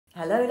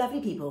Hello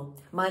lovely people,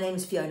 my name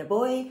is Fiona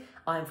Booy,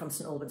 I'm from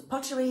St Albans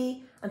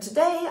Pottery and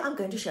today I'm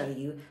going to show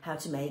you how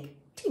to make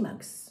tea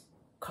mugs,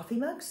 coffee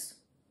mugs.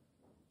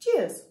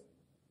 Cheers!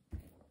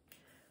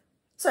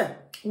 So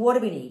what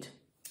do we need?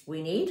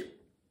 We need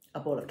a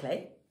ball of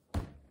clay,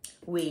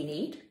 we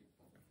need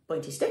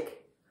pointy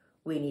stick,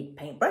 we need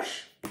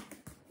paintbrush,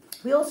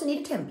 we also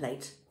need a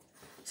template.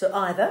 So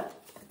either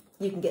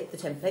you can get the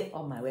template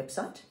on my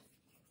website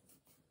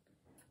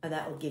and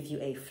that will give you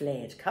a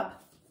flared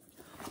cup,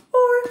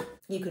 or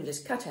you can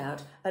just cut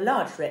out a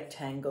large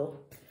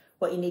rectangle.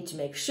 What you need to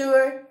make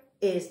sure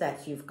is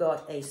that you've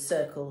got a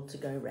circle to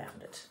go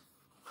around it,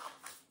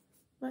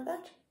 like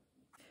that.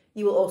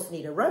 You will also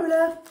need a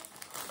roller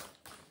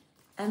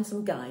and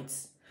some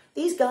guides.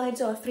 These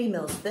guides are 3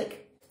 mils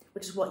thick,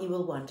 which is what you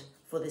will want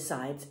for the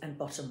sides and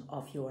bottom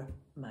of your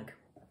mug.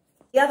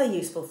 The other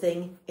useful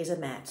thing is a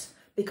mat.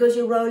 Because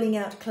you're rolling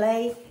out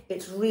clay,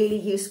 it's really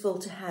useful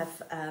to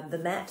have the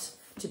mat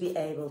to be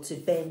able to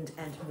bend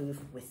and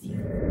move with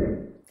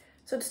you.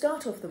 So to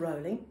start off the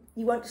rolling,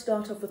 you want to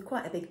start off with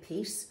quite a big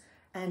piece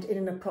and in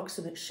an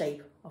approximate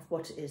shape of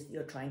what it is that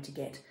you're trying to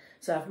get.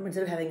 So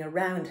instead of having a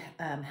round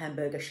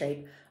hamburger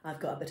shape, I've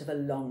got a bit of a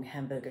long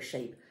hamburger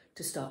shape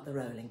to start the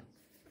rolling.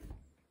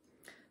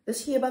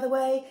 This here, by the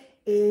way,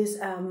 is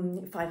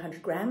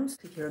 500 grams.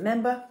 If you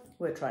remember,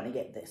 we're trying to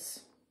get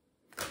this.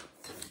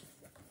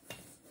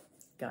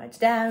 Guides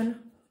down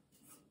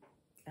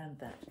and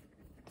that.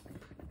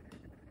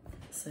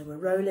 So we're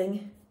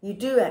rolling. You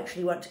do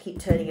actually want to keep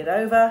turning it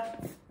over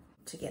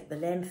to get the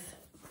length.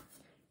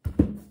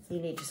 You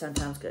need to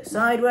sometimes go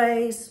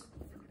sideways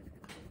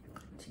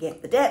to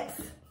get the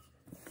depth.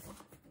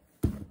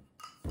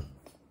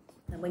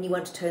 And when you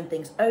want to turn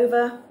things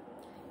over,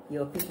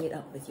 you're picking it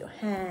up with your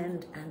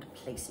hand and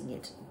placing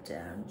it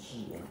down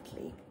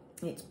gently.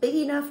 It's big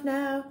enough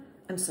now,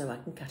 and so I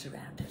can cut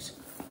around it.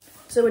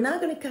 So we're now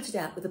going to cut it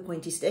out with a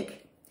pointy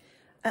stick.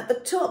 At the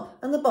top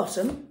and the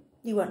bottom,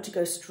 you want to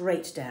go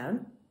straight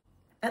down.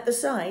 At the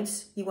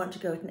sides, you want to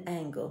go at an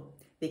angle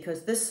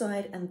because this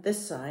side and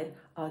this side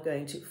are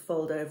going to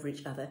fold over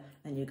each other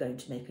and you're going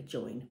to make a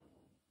join.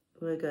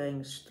 We're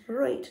going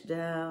straight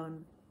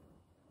down.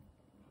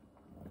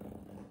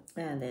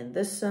 And then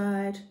this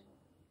side,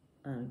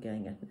 I'm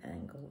going at an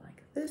angle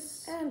like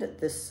this. And at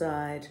this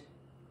side,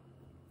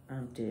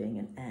 I'm doing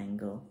an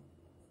angle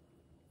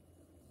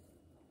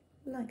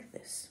like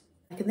this.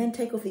 I can then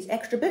take off these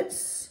extra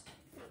bits,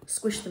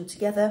 squish them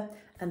together,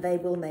 and they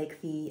will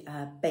make the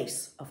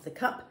base of the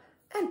cup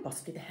and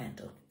possibly the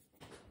handle.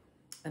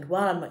 And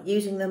while I'm not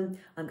using them,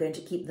 I'm going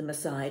to keep them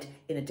aside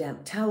in a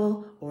damp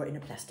towel or in a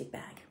plastic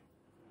bag.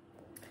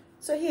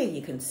 So here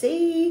you can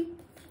see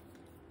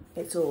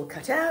it's all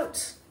cut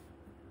out.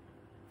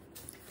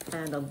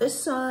 And on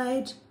this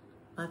side,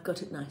 I've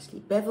got it nicely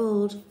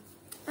beveled.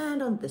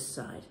 And on this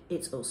side,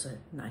 it's also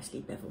nicely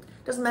beveled.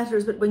 Doesn't matter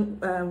if it's a bit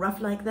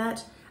rough like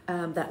that,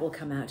 that will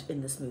come out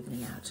in the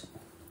smoothing out.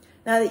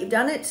 Now that you've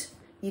done it,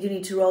 you do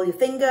need to roll your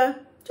finger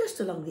just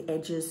along the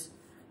edges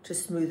to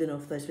smoothen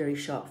off those very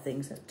sharp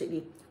things. That's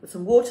particularly with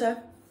some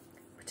water,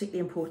 particularly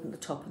important the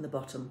top and the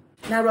bottom.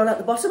 Now roll out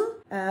the bottom.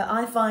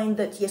 I find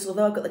that, yes,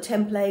 although I've got the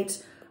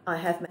template, I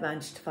have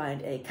managed to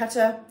find a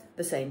cutter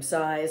the same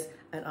size,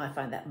 and I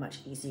find that much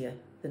easier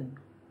than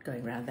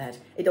going around that.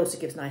 It also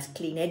gives nice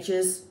clean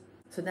edges.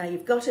 So now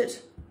you've got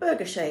it,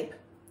 burger shape,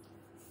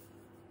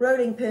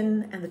 rolling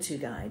pin and the 2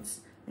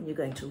 guides. And you're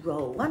going to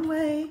roll one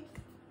way,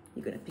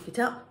 you're going to pick it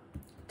up,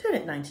 turn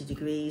it 90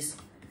 degrees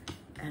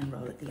and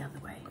roll it the other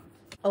way.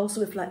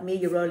 Also, if like me,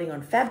 you're rolling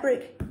on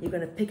fabric, you're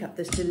going to pick up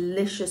this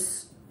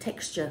delicious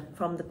texture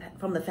from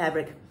the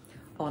fabric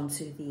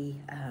onto the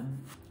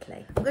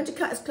clay. I'm going to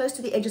cut as close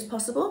to the edge as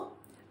possible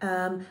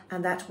and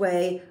that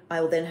way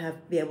I will then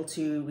be able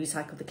to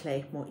recycle the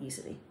clay more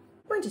easily.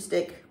 Pointy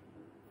stick.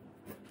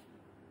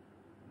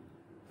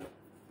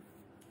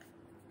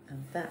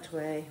 And that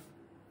way,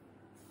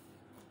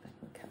 I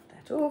can cut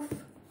that off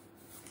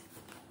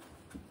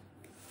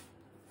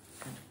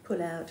and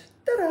pull out,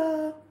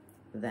 ta-da,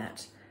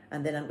 that.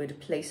 And then I'm going to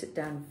place it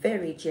down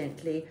very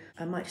gently.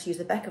 I might just use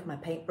the back of my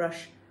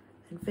paintbrush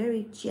and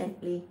very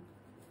gently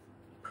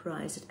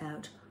prise it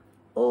out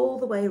all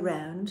the way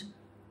around.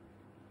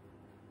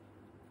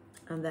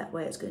 And that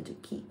way it's going to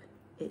keep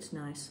its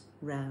nice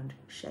round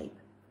shape.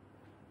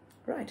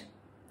 Right,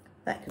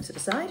 that can sit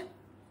aside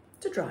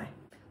to dry.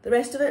 The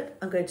rest of it,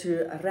 I'm going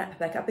to wrap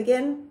back up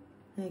again,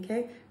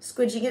 okay?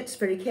 Squidging it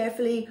very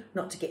carefully,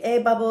 not to get air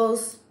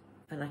bubbles,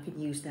 and I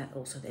can use that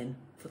also then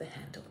for the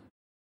handle.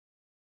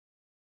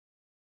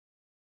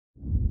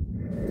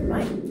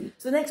 Right,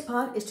 so the next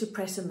part is to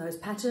press in those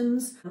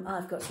patterns.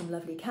 I've got some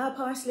lovely cow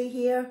parsley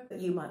here, but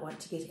you might want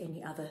to get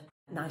any other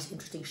nice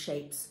interesting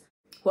shapes.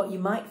 What you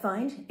might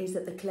find is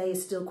that the clay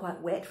is still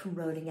quite wet from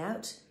rolling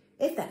out.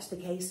 If that's the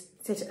case,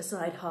 set it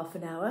aside half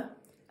an hour,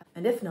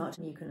 and if not,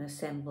 you can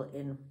assemble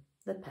in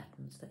the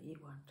patterns that you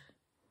want.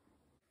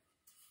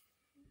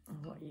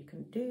 And what you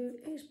can do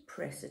is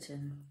press it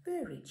in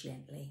very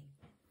gently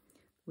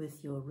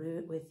with your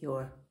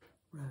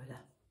roller.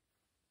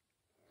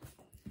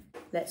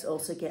 let's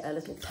also get a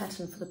little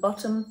pattern for the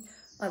bottom.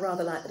 I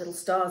rather like the little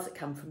stars that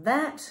come from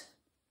that.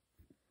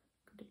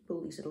 I'm going to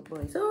pull these little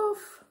boys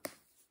off.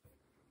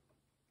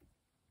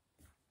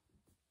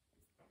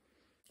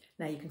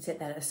 Now you can set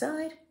that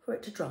aside for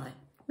it to dry,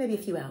 maybe a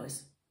few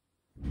hours.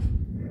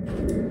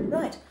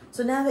 Right,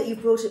 so now that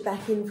you've brought it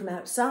back in from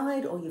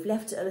outside or you've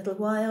left it a little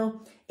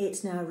while,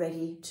 it's now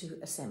ready to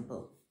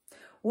assemble.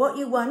 What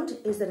you want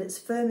is that it's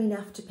firm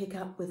enough to pick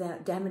up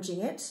without damaging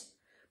it,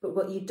 but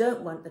what you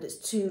don't want that it's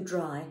too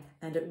dry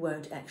and it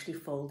won't actually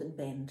fold and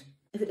bend.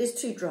 If it is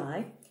too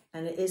dry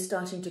and it is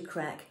starting to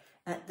crack,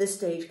 at this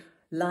stage,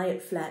 lie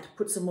it flat,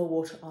 put some more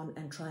water on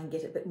and try and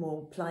get it a bit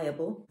more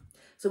pliable.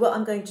 So what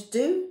I'm going to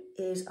do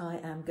is I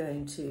am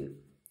going to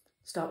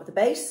start with the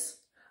base.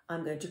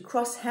 I'm going to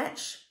cross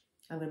hatch.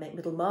 I'm going to make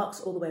little marks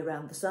all the way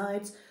around the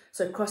sides.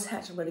 So cross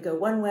hatch, I'm going to go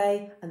one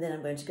way and then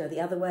I'm going to go the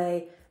other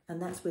way,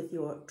 and that's with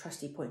your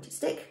trusty pointy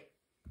stick.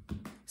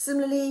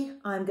 Similarly,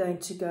 I'm going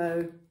to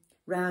go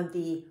round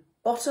the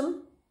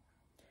bottom,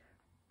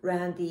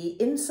 round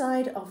the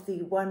inside of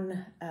the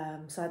one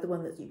side, the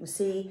one that you can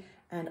see,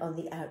 and on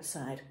the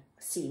outside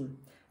seam.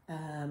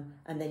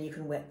 And then you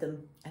can wet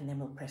them and then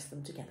we'll press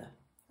them together.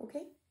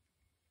 Okay?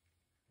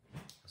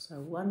 So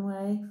one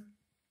way,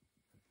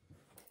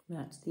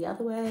 that's the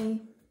other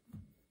way.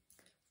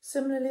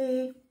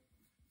 Similarly,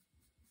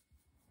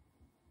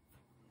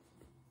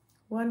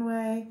 one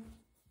way,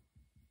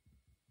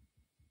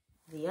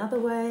 the other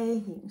way.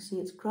 You can see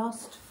it's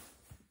crossed.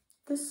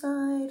 This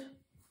side.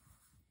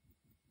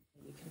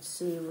 You can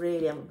see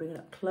really, I'm bringing it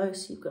up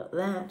close. You've got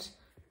that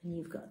and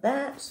you've got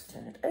that.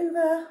 Turn it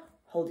over,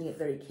 holding it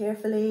very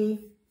carefully.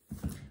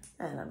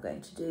 And I'm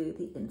going to do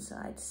the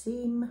inside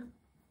seam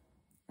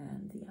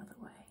and the other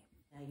way.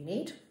 Now you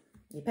need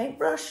your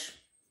paintbrush,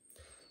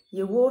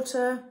 your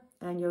water,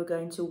 and you're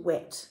going to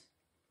wet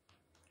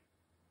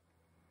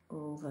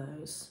all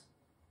those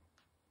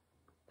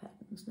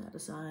patterns. Now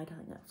decide, I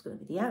think that's going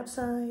to be the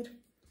outside.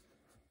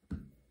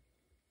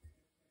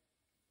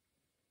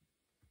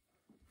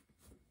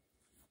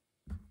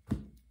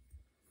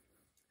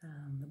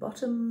 The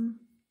bottom.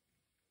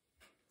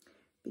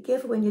 Be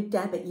careful when you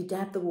dab it, you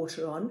dab the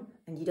water on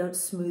and you don't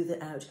smooth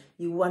it out.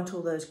 You want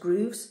all those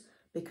grooves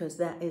because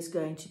that is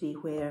going to be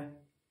where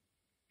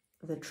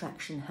the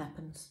traction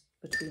happens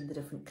between the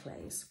different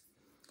clays.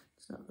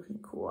 It's not looking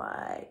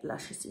quite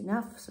luscious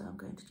enough, so I'm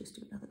going to just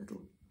do another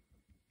little.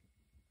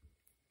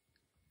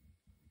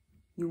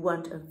 You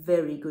want a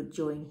very good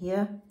join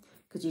here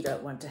because you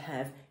don't want to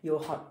have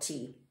your hot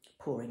tea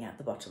pouring out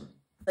the bottom.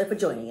 So for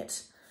joining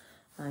it,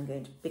 I'm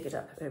going to pick it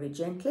up very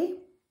gently.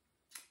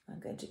 I'm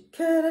going to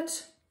curl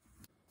it.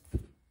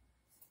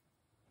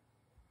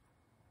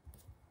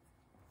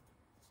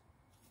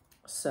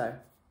 So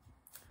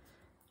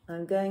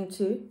I'm going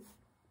to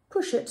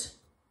push it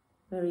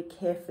very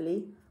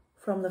carefully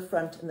from the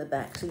front and the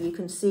back. So you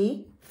can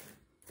see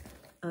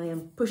I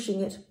am pushing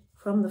it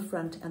from the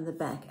front and the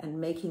back and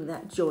making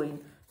that join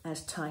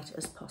as tight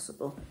as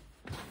possible.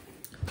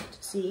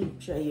 See,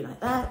 show you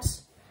like that.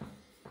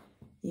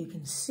 You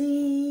can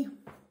see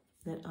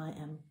that I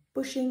am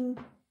pushing,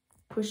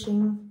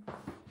 pushing,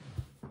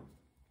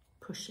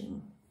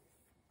 pushing.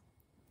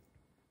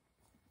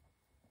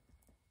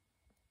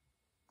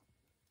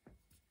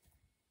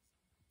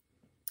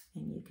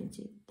 And you can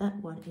see that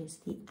one is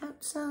the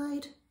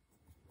outside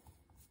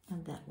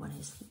and that one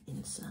is the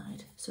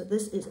inside. So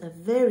this is a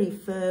very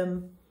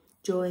firm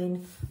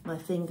join. My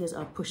fingers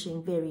are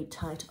pushing very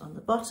tight on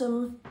the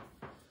bottom.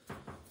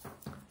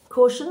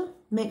 Caution,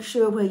 make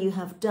sure where you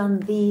have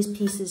done these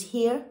pieces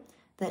here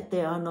that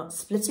they are not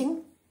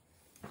splitting,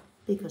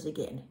 because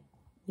again,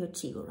 your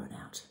tea will run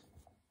out.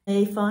 You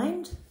may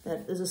find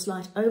that there's a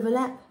slight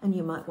overlap and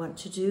you might want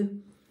to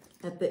do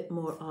a bit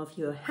more of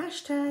your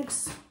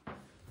hashtags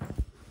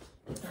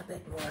a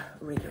bit more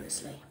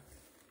rigorously.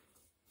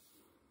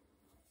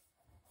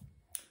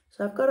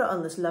 So I've got it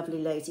on this lovely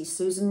Lazy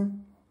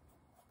Susan,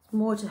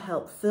 more to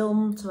help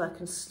film so I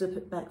can slip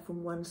it back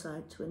from one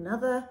side to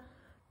another.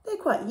 They're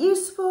quite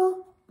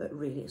useful, but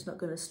really it's not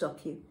going to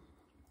stop you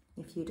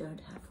if you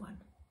don't have one.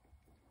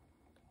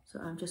 So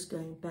I'm just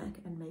going back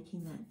and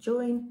making that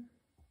join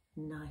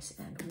nice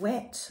and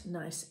wet,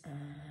 nice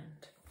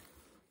and,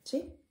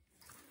 see?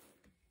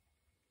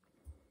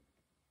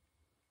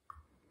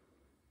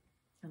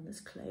 And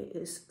this clay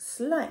is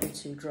slightly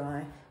too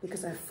dry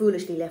because I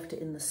foolishly left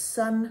it in the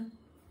sun.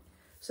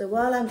 So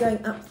while I'm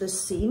going up the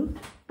seam,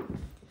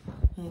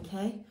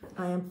 okay,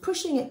 I am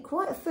pushing it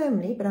quite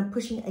firmly, but I'm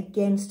pushing it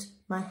against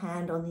my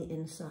hand on the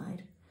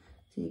inside.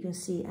 So you can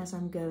see as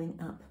I'm going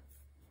up,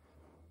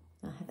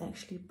 I have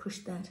actually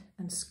pushed that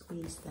and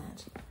squeezed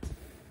that.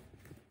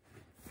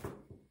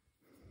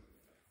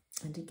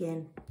 And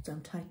again, as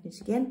I'm tightening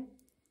it again,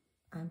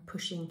 I'm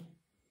pushing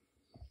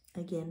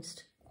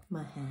against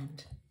my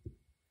hand.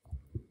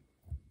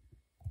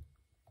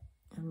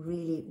 And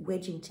really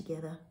wedging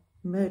together,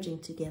 merging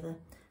together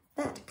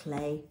that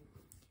clay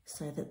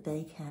so that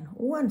they can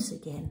once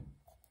again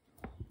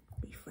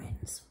be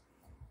friends.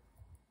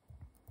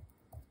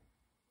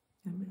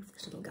 And move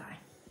this little guy.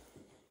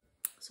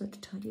 So to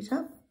tidy it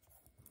up,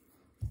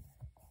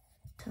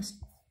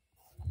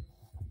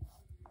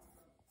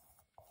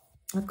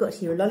 I've got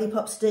here a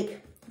lollipop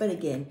stick, but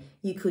again,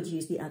 you could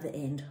use the other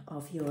end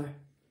of your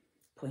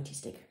pointy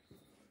stick.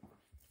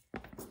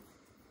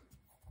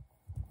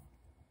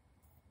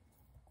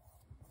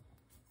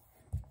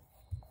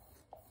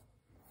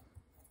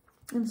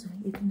 And so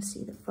you can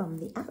see that from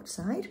the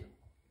outside,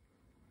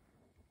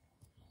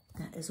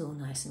 that is all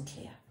nice and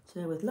clear.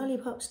 So with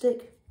lollipop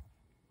stick,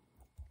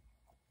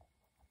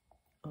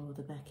 over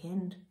the back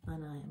end,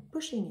 and I am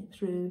pushing it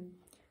through,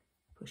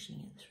 pushing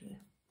it through.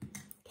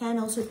 Can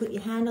also put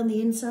your hand on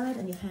the inside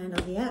and your hand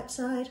on the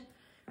outside,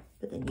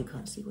 but then you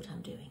can't see what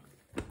I'm doing.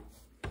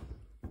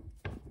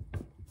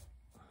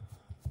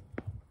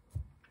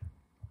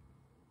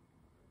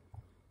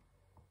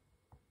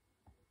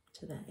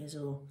 So that is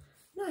all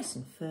nice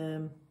and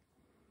firm,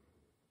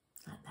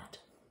 like that.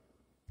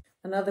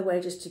 Another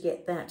way just to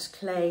get that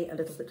clay a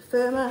little bit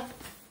firmer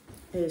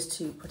is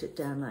to put it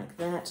down like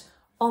that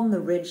on the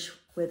ridge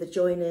where the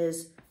join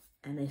is,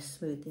 and then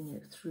smoothing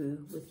it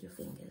through with your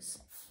fingers.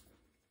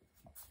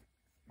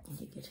 And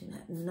you're getting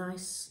that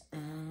nice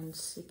and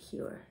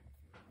secure.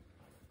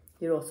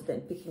 You're also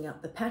then picking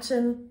up the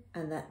pattern,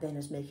 and that then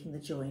is making the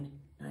join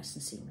nice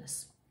and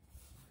seamless.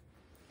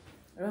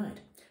 All right,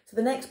 so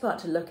the next part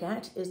to look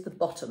at is the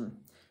bottom.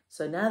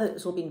 So now that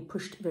it's all been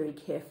pushed very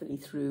carefully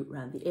through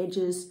around the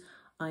edges,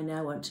 I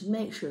now want to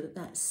make sure that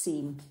that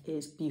seam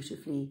is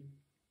beautifully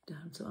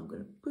down. So I'm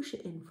going to push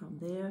it in from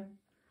there,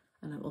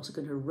 and I'm also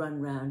going to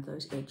run round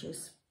those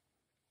edges.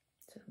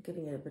 So I'm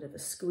giving it a bit of a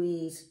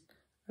squeeze,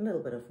 a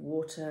little bit of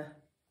water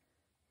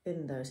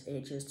in those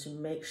edges to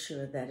make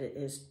sure that it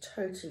is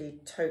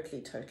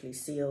totally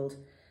sealed,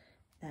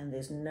 and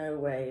there's no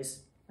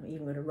ways. I'm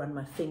even going to run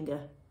my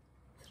finger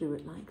through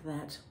it like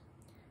that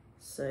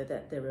so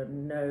that there are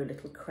no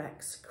little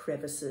cracks,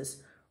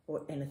 crevices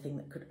or anything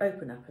that could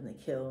open up in the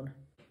kiln.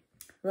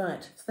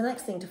 Right, so the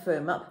next thing to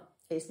firm up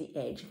is the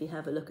edge. If you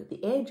have a look at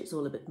the edge, it's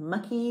all a bit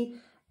mucky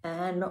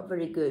and not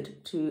very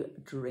good to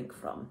drink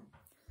from.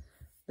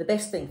 The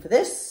best thing for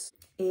this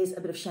is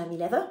a bit of chamois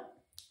leather.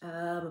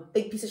 A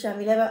big piece of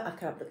chamois leather, I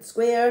cut up a little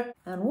square,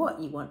 and what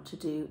you want to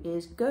do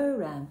is go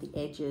around the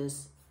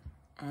edges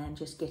and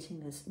just getting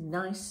this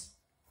nice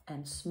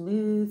and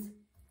smooth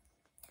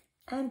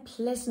and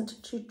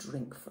pleasant to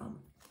drink from.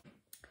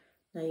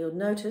 Now you'll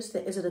notice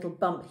there is a little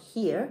bump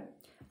here,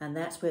 and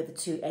that's where the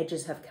two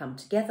edges have come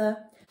together.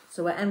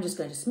 So I am just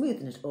going to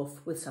smoothen it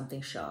off with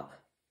something sharp.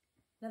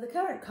 Now the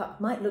current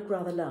cup might look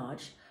rather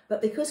large,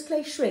 but because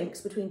clay shrinks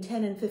between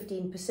 10 and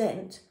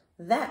 15%,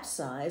 that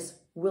size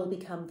will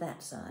become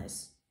that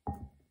size.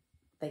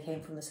 They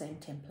came from the same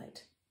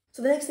template.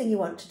 So the next thing you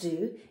want to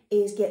do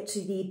is get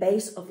to the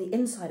base of the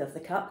inside of the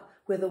cup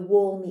where the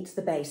wall meets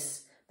the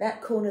base.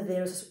 That corner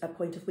there is a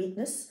point of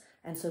weakness,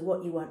 and so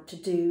what you want to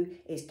do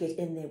is get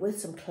in there with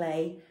some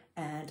clay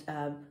and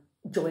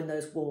join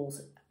those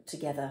walls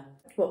together.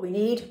 What we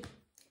need: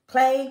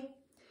 clay.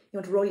 You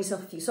want to roll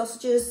yourself a few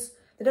sausages.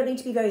 They don't need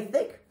to be very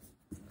thick.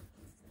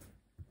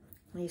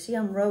 Now you see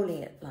I'm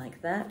rolling it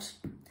like that.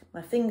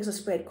 My fingers are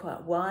spread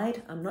quite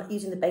wide. I'm not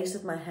using the base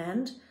of my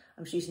hand.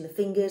 I'm just using the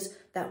fingers.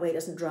 That way it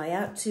doesn't dry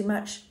out too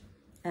much.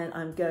 And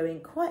I'm going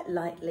quite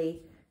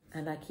lightly,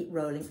 and I keep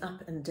rolling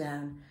up and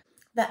down.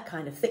 That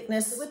kind of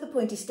thickness. So with the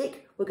pointy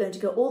stick, we're going to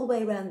go all the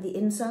way around the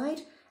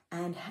inside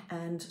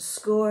and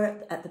score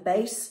at the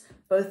base,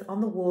 both on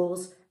the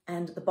walls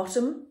and the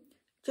bottom,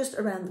 just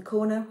around the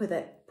corner where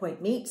that point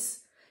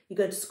meets. You're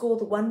going to score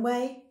the one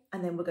way,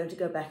 and then we're going to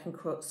go back and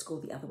score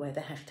the other way,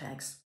 the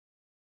hashtags.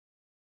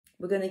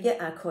 We're going to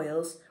get our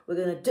coils, we're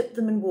going to dip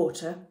them in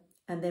water,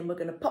 and then we're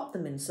going to pop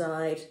them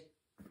inside.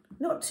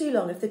 Not too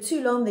long. If they're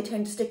too long, they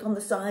tend to stick on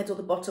the sides or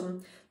the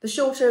bottom. The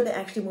shorter, they're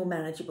actually more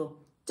manageable.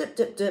 Dip,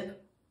 dip,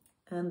 dip,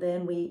 and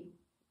then we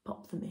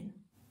pop them in.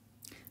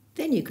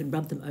 Then you can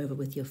rub them over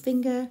with your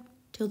finger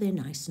till they're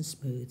nice and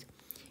smooth.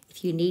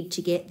 If you need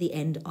to get the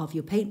end of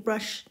your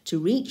paintbrush to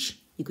reach,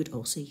 you could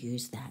also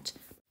use that.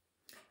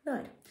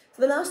 Right.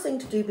 So the last thing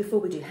to do before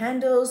we do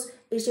handles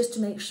is just to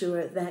make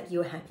sure that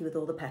you're happy with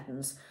all the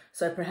patterns.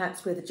 So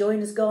perhaps where the join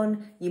is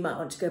gone, you might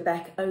want to go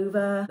back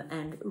over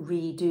and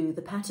redo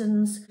the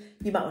patterns.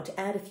 You might want to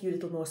add a few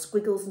little more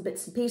squiggles and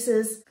bits and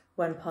pieces.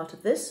 One part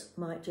of this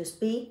might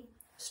just be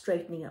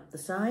straightening up the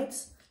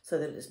sides so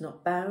that it's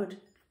not bowed,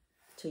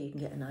 so you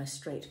can get a nice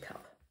straight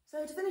cup.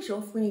 So to finish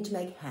off, we need to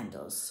make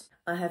handles.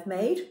 I have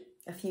made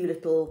a few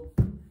little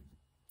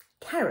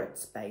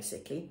carrots,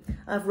 basically.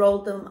 I've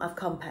rolled them, I've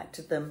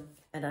compacted them,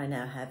 and I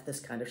now have this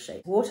kind of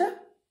shape. Water,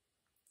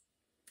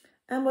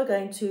 and we're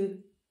going to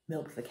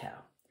milk the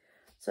cow.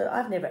 So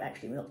I've never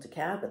actually milked a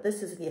cow, but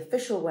this is the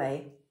official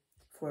way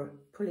for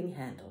pulling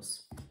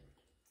handles.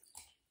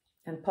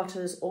 And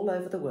potters all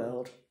over the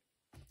world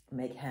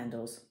make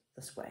handles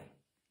this way.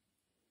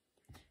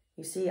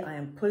 You see, I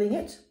am pulling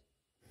it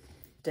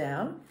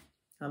down.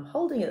 I'm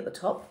holding it at the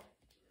top.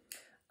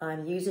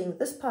 I'm using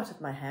this part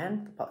of my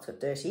hand, the pot's got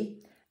dirty,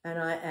 and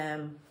I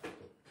am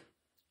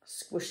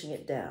squishing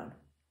it down.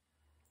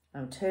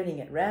 I'm turning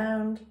it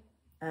round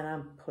and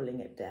I'm pulling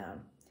it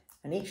down.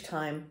 And each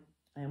time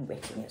I am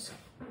wetting it.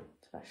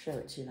 So So if I show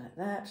it to you like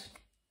that.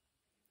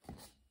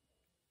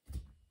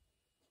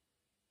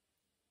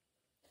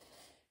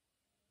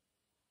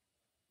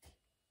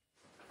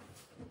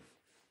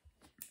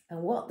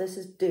 And what this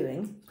is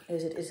doing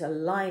is it is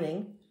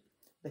aligning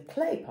the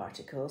clay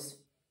particles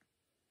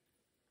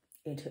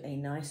into a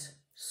nice,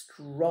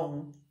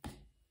 strong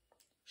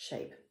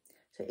shape.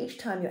 So each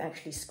time you're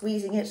actually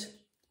squeezing it,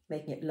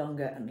 making it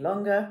longer and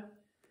longer,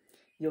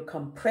 you're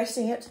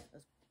compressing it.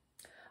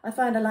 I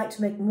find I like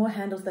to make more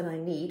handles than I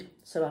need,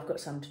 so I've got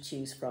some to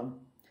choose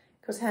from,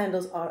 because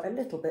handles are a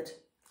little bit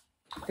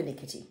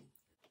finicky.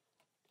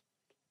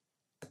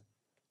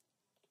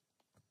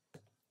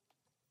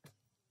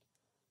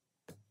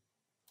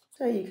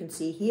 So you can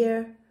see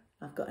here,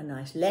 I've got a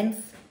nice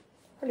length,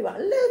 probably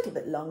want a little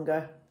bit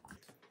longer.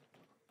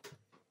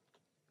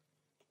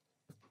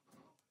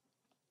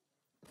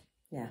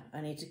 Now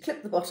I need to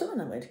clip the bottom,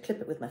 and I'm going to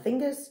clip it with my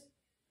fingers,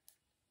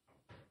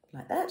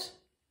 like that.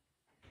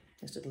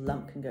 This little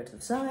lump can go to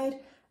the side,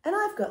 and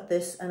I've got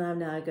this, and I'm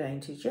now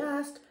going to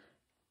just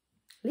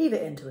leave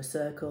it into a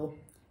circle,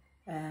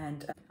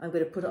 and I'm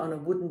going to put it on a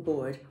wooden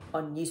board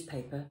on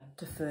newspaper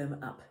to firm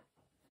up.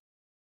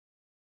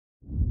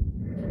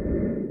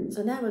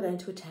 So now we're going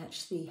to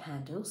attach the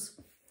handles.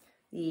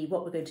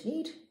 What we're going to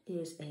need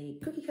is a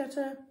cookie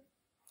cutter.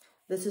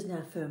 This is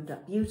now firmed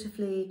up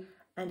beautifully,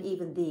 and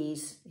even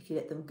these, if you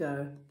let them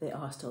go, they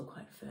are still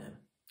quite firm.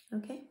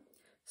 Okay,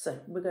 so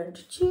we're going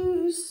to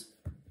choose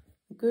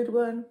a good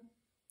one.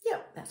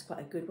 Yep, that's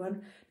quite a good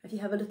one. If you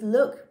have a little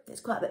look,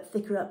 it's quite a bit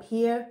thicker up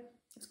here.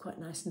 It's quite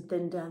nice and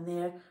thin down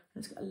there, and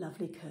it's got a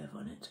lovely curve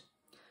on it.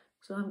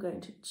 So I'm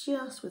going to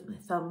just, with my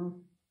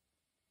thumb,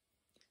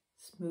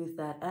 smooth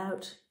that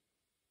out.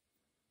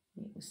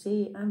 You can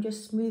see I'm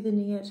just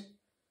smoothing it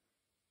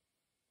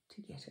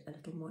to get it a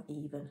little more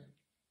even.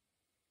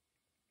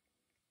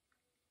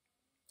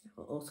 It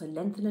will also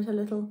lengthen it a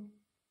little.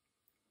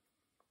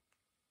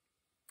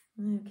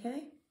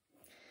 Okay.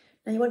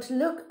 Now you want to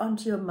look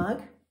onto your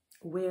mug.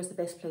 Where's the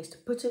best place to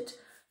put it?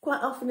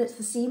 Quite often it's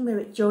the seam where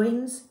it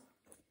joins,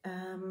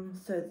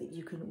 so that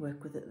you can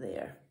work with it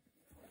there.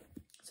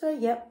 So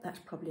yep, that's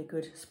probably a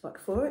good spot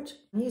for it.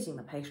 I'm using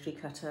my pastry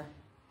cutter.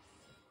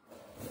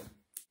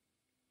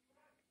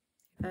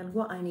 And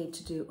what I need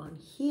to do on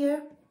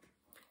here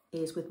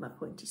is, with my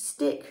pointy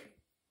stick,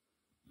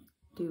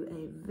 do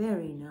a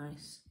very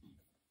nice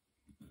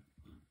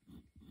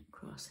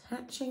cross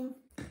hatching.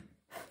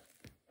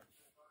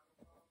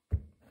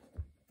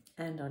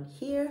 And on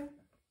here,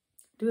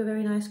 do a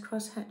very nice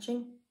cross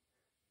hatching.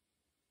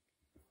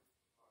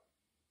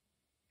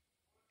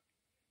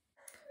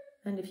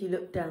 And if you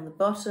look down the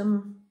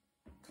bottom,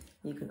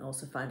 you can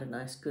also find a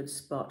nice good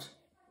spot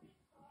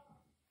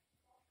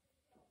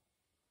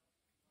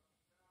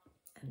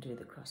and do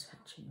the cross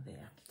hatching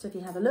there. So if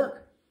you have a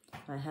look,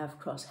 I have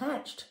cross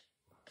hatched,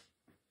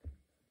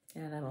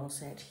 and I'm all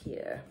set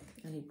here.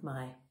 I need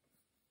my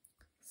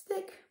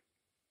stick,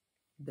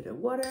 a bit of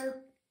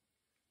water,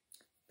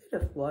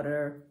 and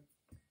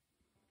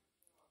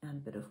a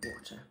bit of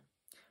water.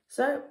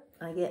 So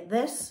I get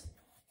this,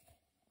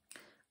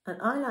 and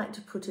I like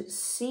to put it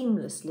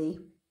seamlessly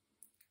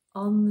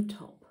on the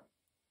top.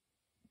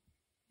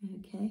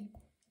 Okay,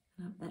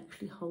 and I'm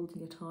actually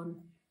holding it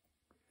on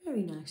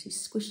very nicely,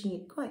 squishing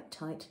it quite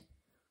tight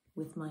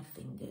with my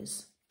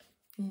fingers.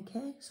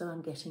 Okay, so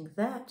I'm getting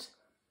that,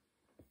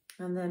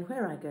 and then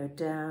where I go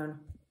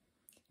down,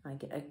 I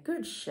get a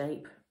good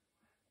shape,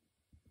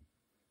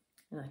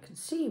 and I can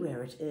see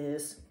where it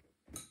is.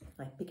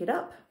 I pick it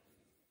up,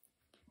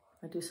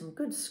 I do some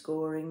good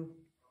scoring,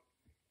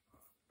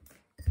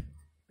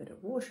 bit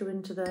of water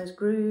into those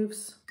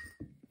grooves,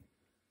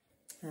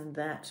 and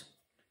that,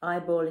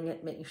 eyeballing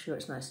it, making sure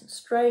it's nice and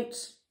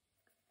straight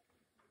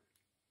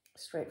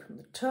from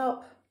the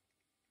top,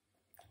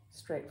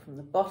 straight from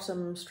the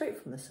bottom,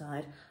 straight from the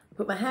side. I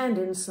put my hand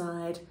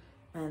inside,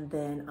 and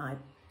then I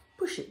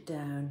push it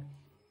down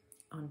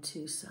on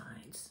two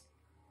sides.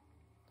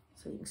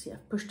 So you can see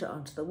I've pushed it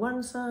onto the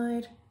one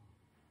side,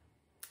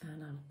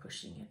 and I'm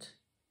pushing it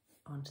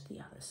onto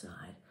the other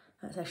side.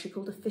 That's actually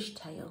called a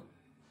fishtail,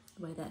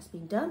 the way that's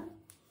been done.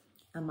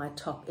 And my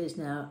top is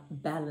now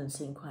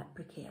balancing quite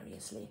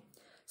precariously.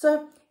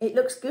 So it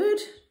looks good.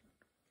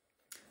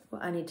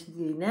 What I need to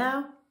do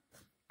now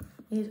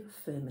is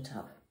firm it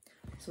up.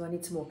 So I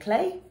need some more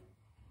clay.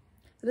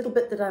 The little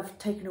bit that I've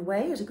taken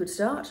away is a good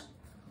start.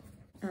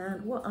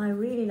 And what I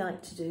really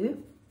like to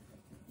do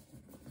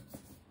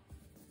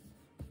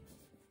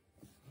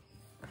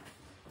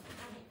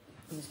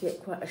is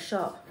get quite a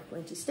sharp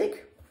pointy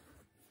stick,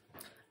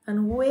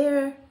 and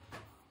where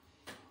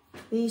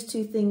these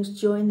two things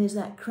join, there's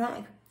that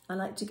crack. I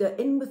like to go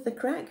in with the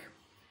crack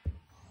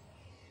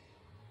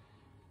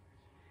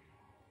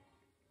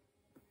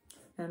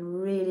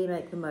and really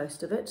make the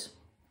most of it,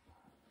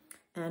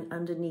 and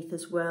underneath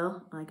as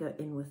well I go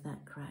in with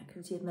that crack. You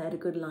can see I've made a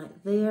good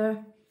light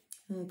there.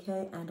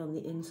 Okay, and on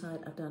the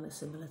inside I've done a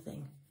similar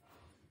thing.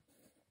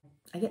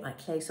 I get my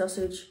clay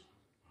sausage,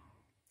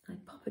 I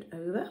pop it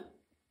over,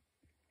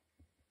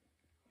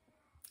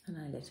 and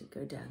I let it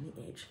go down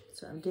the edge.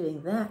 So I'm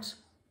doing that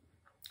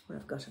where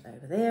I've got it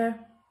over there,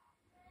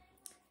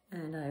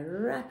 and I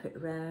wrap it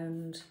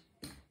round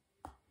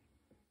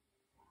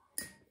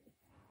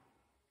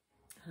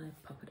and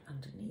I pop it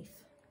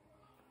underneath.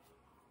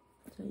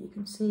 So you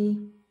can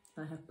see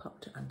I have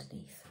popped it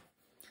underneath.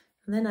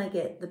 And then I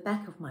get the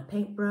back of my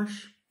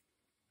paintbrush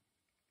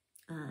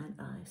and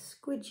I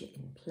squidge it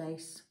in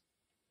place.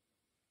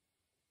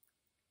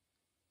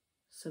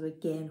 So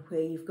again,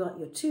 where you've got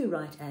your two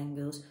right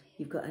angles,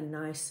 you've got a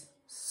nice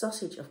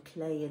sausage of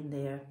clay in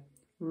there,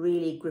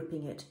 really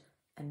gripping it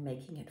and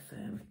making it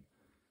firm.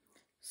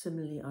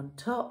 Similarly on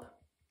top,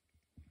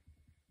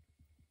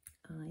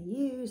 I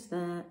use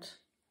that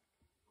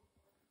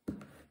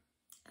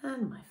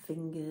and my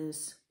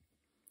fingers.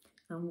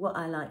 And what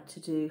I like to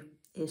do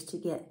is to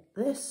get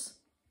this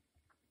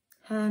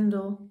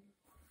handle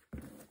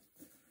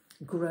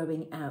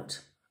growing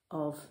out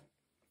of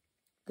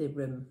the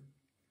rim.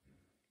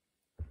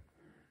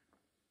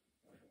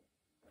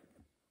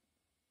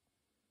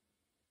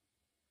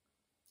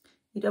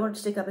 You don't want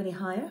to stick up any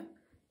higher,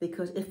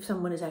 because if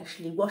someone is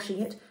actually washing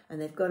it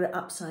and they've got it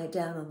upside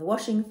down on the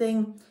washing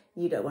thing,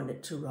 you don't want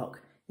it to rock.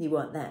 You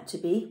want that to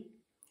be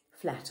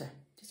flatter.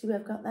 Do you see where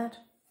I've got that?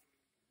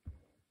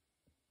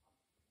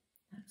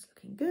 That's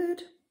looking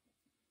good.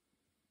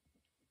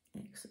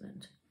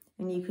 Excellent.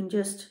 And you can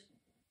just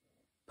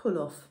pull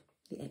off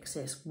the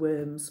excess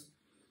worms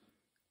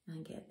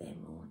and get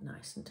them all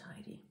nice and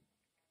tidy.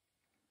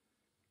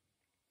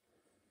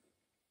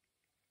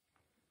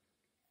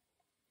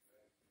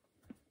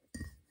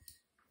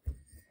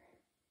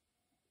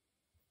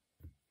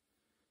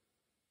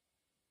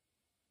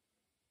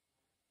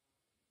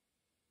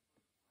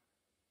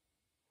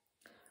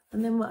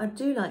 And then what I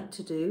do like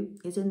to do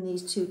is in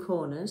these two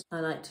corners,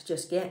 I like to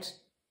just get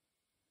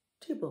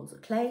 2 balls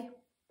of clay,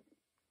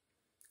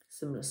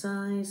 similar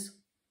size.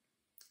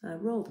 I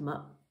roll them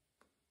up,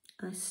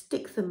 I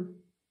stick them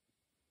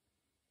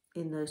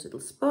in those little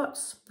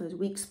spots, those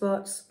weak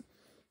spots,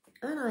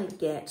 and I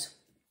get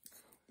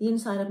the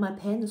inside of my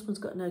pen. This one's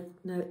got no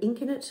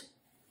ink in it,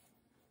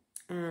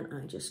 and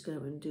I just go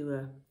and do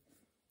a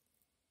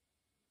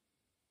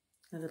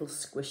little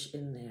squish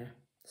in there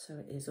so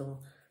it is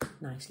all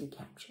nicely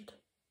captured.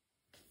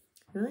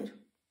 Right,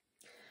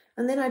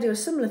 and then I do a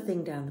similar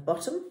thing down the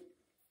bottom.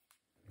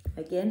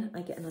 Again,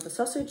 I get another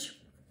sausage.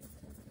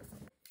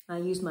 I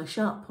use my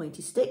sharp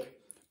pointy stick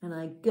and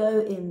I go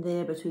in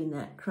there between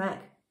that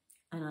crack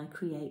and I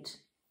create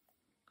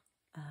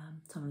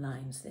some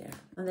lines there.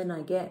 And then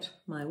I get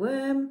my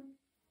worm,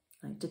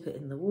 I dip it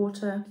in the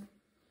water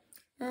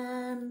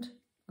and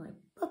I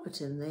pop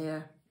it in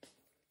there.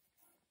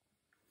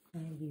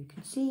 And you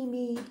can see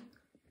me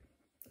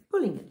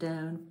pulling it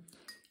down,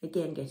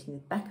 again getting the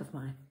back of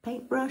my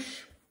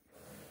paintbrush.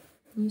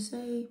 You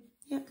see,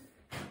 yep.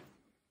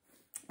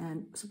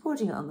 And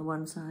supporting it on the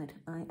one side,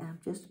 I am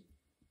just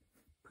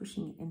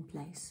pushing it in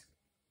place.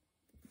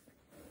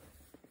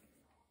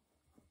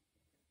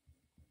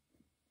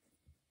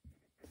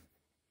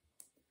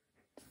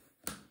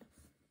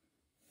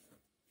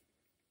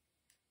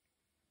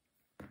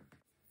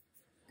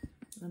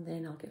 And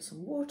then I'll get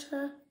some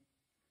water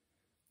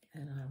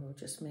and I will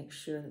just make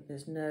sure that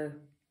there's no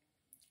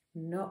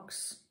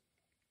knocks,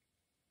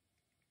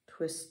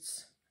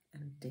 twists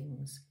and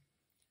dings,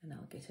 and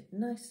I'll get it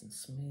nice and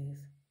smooth.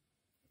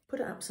 Put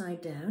it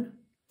upside down,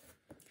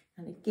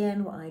 and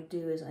again what I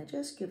do is I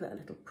just give it a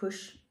little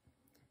push,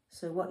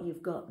 so what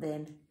you've got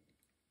then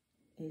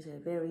is a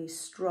very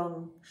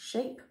strong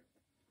shape,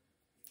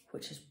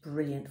 which is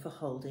brilliant for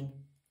holding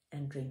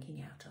and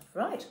drinking out of.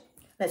 Right,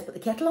 let's put the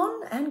kettle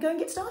on and go and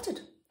get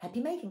started.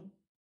 Happy making.